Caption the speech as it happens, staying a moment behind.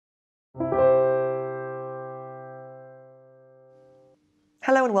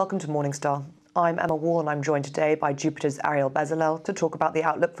Hello and welcome to Morningstar. I'm Emma Wall and I'm joined today by Jupiter's Ariel Bezalel to talk about the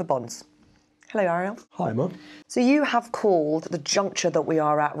outlook for bonds. Hello, Ariel. Hi, Emma. So you have called the juncture that we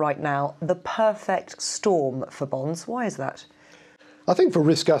are at right now the perfect storm for bonds. Why is that? I think for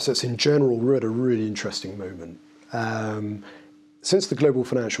risk assets in general, we're at a really interesting moment. Since the global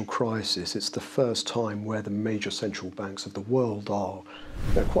financial crisis, it's the first time where the major central banks of the world are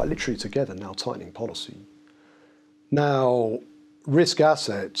quite literally together now tightening policy. Now, risk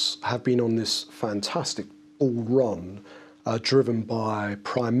assets have been on this fantastic bull run driven by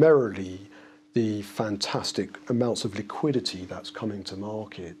primarily the fantastic amounts of liquidity that's coming to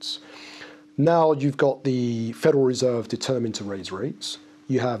markets. Now you've got the Federal Reserve determined to raise rates.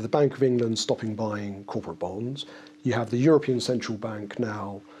 You have the Bank of England stopping buying corporate bonds. You have the European Central Bank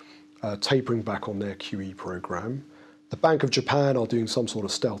now tapering back on their QE program. The Bank of Japan are doing some sort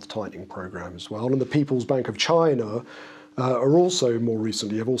of stealth tightening program as well. And the People's Bank of China are also more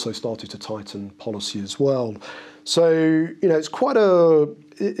recently have also started to tighten policy as well. So it's quite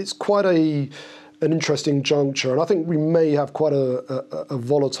an interesting juncture, and I think we may have quite a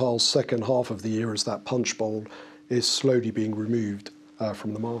volatile second half of the year as that punch bowl is slowly being removed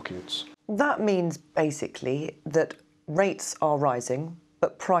from the markets. That means basically that rates are rising,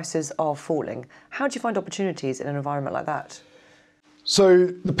 but prices are falling. How do you find opportunities in an environment like that? So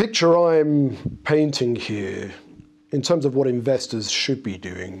the picture I'm painting here, in terms of what investors should be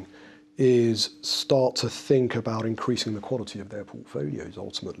doing, is start to think about increasing the quality of their portfolios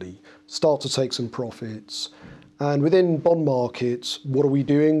ultimately, start to take some profits. And within bond markets, what are we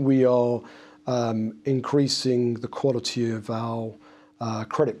doing? We are increasing the quality of our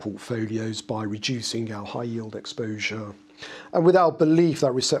credit portfolios by reducing our high yield exposure. And with our belief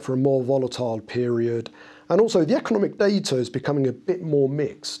that we're set for a more volatile period, and also the economic data is becoming a bit more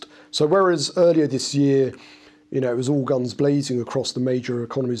mixed. So whereas earlier this year, it was all guns blazing across the major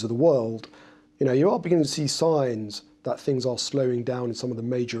economies of the world, you are beginning to see signs that things are slowing down in some of the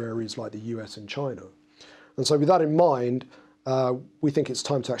major areas like the US and China. And so with that in mind, we think it's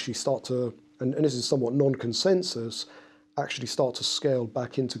time to actually start to, and this is somewhat non-consensus, actually start to scale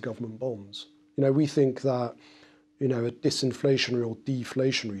back into government bonds. We think that, a disinflationary or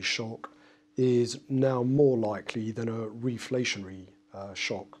deflationary shock is now more likely than a reflationary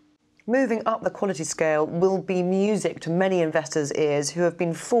shock. Moving up the quality scale will be music to many investors' ears who have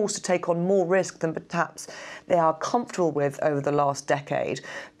been forced to take on more risk than perhaps they are comfortable with over the last decade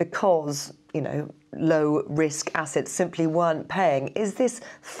because, low risk assets simply weren't paying. Is this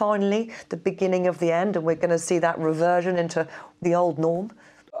finally the beginning of the end and we're going to see that reversion into the old norm?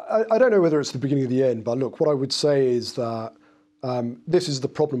 I don't know whether it's the beginning of the end, but look, what I would say is that this is the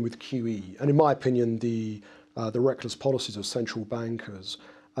problem with QE. And in my opinion, the reckless policies of central bankers,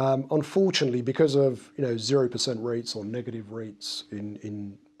 unfortunately, because of 0% rates or negative rates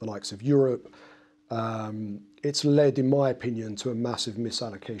in the likes of Europe, it's led, in my opinion, to a massive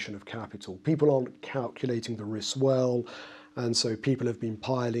misallocation of capital. People aren't calculating the risks well, and so people have been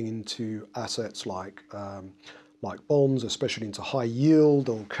piling into assets like bonds, especially into high yield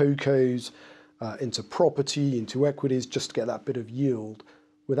or COCOs, into property, into equities, just to get that bit of yield,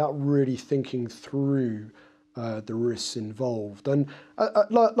 without really thinking through the risks involved. And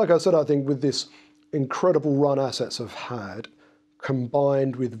like I said, I think with this incredible run assets have had,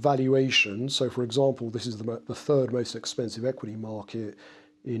 combined with valuations, so for example, this is the third most expensive equity market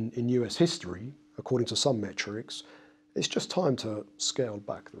in US history, according to some metrics, it's just time to scale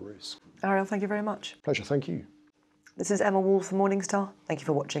back the risk. Ariel, thank you very much. Pleasure, thank you. This is Emma Wall for Morningstar. Thank you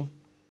for watching.